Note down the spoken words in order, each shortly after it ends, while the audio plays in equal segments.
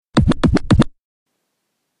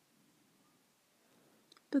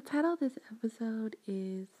The title of this episode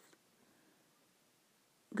is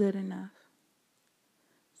Good Enough.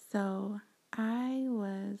 So I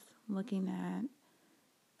was looking at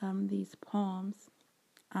these poems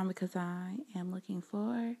because I am looking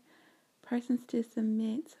for persons to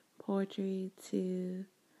submit poetry to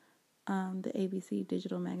the ABC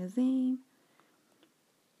Digital Magazine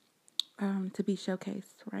to be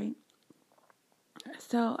showcased, right?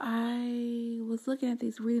 So I was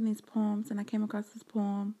reading these poems, and I came across this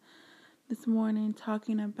poem this morning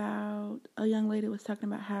talking about a young lady was talking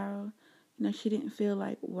about how, she didn't feel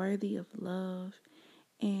like worthy of love,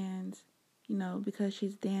 and, because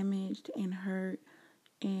she's damaged and hurt,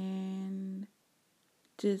 and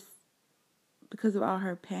just because of all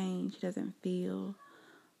her pain, she doesn't feel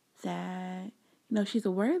that, she's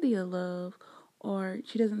worthy of love, or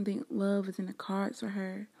she doesn't think love is in the cards for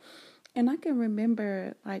her. And I can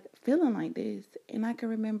remember, feeling like this. And I can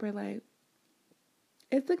remember,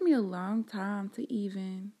 it took me a long time to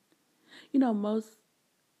even, most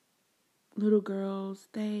little girls,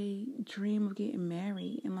 they dream of getting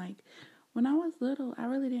married. And, when I was little, I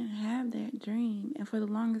really didn't have that dream. And for the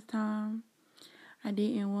longest time, I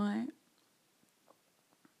didn't want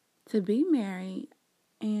to be married.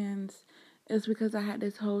 And it's because I had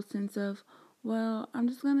this whole sense of, well, I'm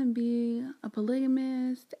just going to be a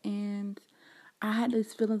polygamist. And I had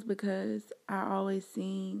these feelings because I always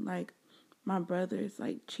seen, my brothers,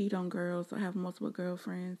 cheat on girls or have multiple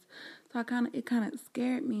girlfriends. So it kind of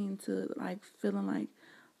scared me into, feeling like,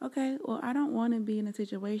 okay, well, I don't want to be in a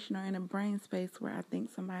situation or in a brain space where I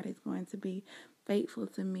think somebody's going to be faithful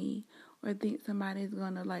to me, or think somebody's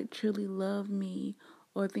going to, truly love me,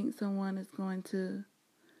 or think someone is going to,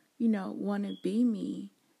 want to be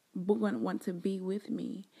me, but want to be with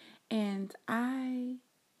me. And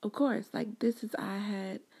of course, I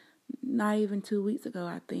had not even 2 weeks ago,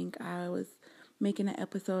 I think I was making an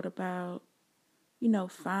episode about,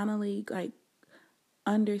 finally,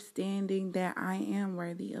 understanding that I am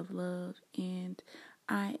worthy of love and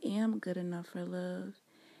I am good enough for love.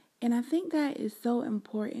 And I think that is so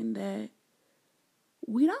important that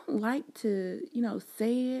we don't like to,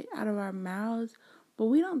 say it out of our mouths, but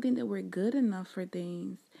we don't think that we're good enough for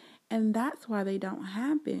things. And that's why they don't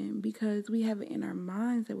happen, because we have it in our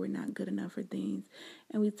minds that we're not good enough for things.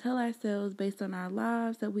 And we tell ourselves, based on our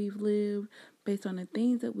lives that we've lived, based on the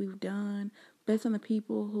things that we've done, based on the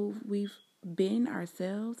people who we've been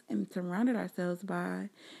ourselves and surrounded ourselves by,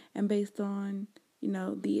 and based on,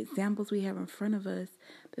 the examples we have in front of us,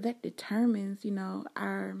 that determines,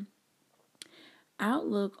 our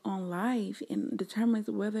outlook on life and determines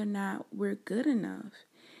whether or not we're good enough.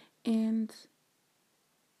 And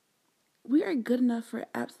we are good enough for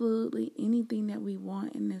absolutely anything that we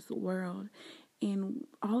want in this world. And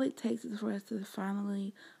all it takes is for us to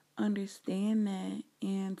finally understand that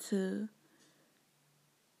and to,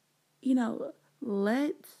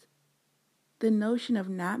 let the notion of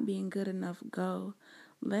not being good enough go.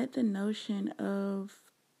 Let the notion of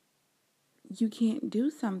you can't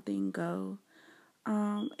do something go.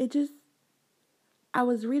 I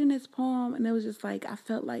was reading this poem and it was just I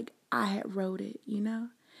felt like I had wrote it,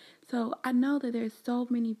 So I know that there's so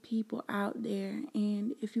many people out there,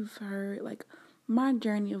 and if you've heard my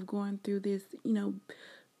journey of going through this,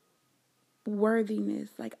 worthiness,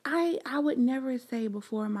 I would never say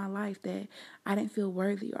before in my life that I didn't feel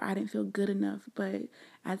worthy or I didn't feel good enough. But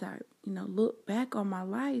as I, look back on my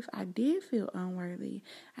life, I did feel unworthy.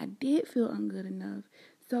 I did feel ungood enough.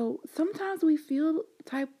 So sometimes we feel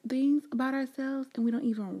type things about ourselves and we don't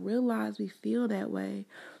even realize we feel that way.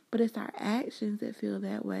 But it's our actions that feel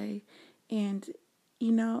that way. And,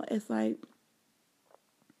 it's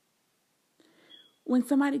when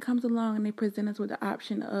somebody comes along and they present us with the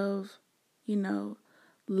option of,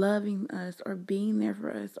 loving us or being there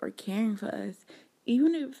for us or caring for us,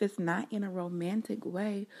 even if it's not in a romantic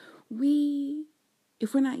way,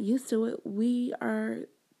 if we're not used to it, we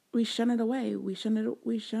shun it away. We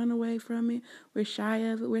shun away from it. We're shy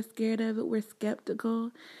of it. We're scared of it. We're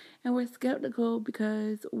skeptical. And we're skeptical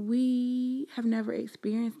because we have never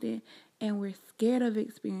experienced it, and we're scared of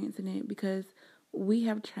experiencing it because we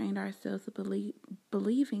have trained ourselves to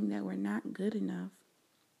believing that we're not good enough.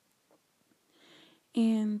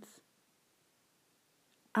 And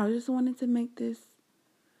I just wanted to make this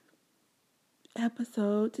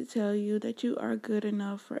episode to tell you that you are good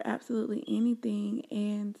enough for absolutely anything.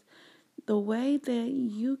 And the way that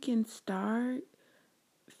you can start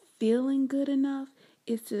feeling good enough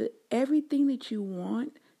is to everything that you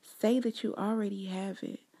want, say that you already have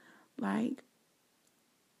it.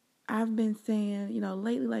 I've been saying,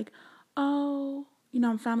 lately, oh,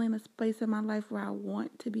 I'm finally in a space in my life where I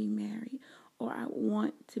want to be married, or I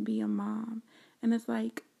want to be a mom. And it's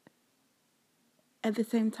like, at the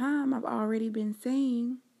same time, I've already been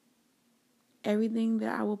saying everything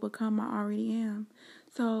that I will become, I already am.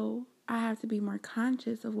 So I have to be more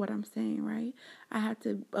conscious of what I'm saying, right? I have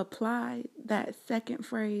to apply that second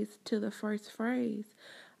phrase to the first phrase.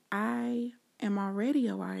 I am already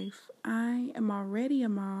a wife. I am already a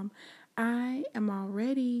mom. I am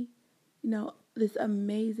already, this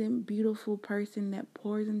amazing, beautiful person that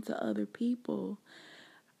pours into other people.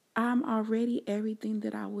 I'm already everything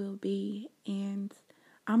that I will be, and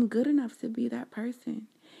I'm good enough to be that person.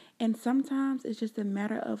 And sometimes it's just a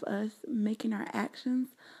matter of us making our actions,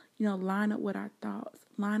 line up with our thoughts,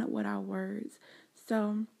 line up with our words.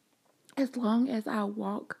 So as long as I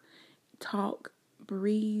walk, talk,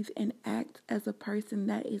 breathe, and act as a person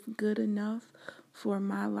that is good enough for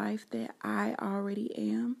my life that I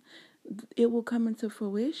already am, it will come into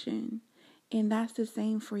fruition. And that's the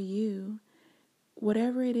same for you.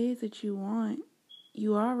 Whatever it is that you want,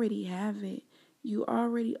 you already have it. You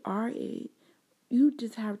already are it. You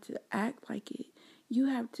just have to act like it. You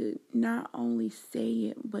have to not only say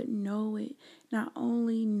it, but know it. Not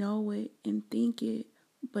only know it and think it,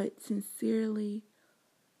 but sincerely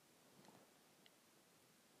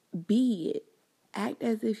be it. Act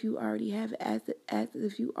as if you already have it, as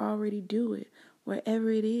if you already do it, wherever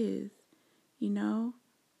it is,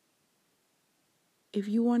 If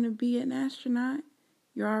you want to be an astronaut,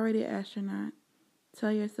 you're already an astronaut.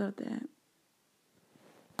 Tell yourself that.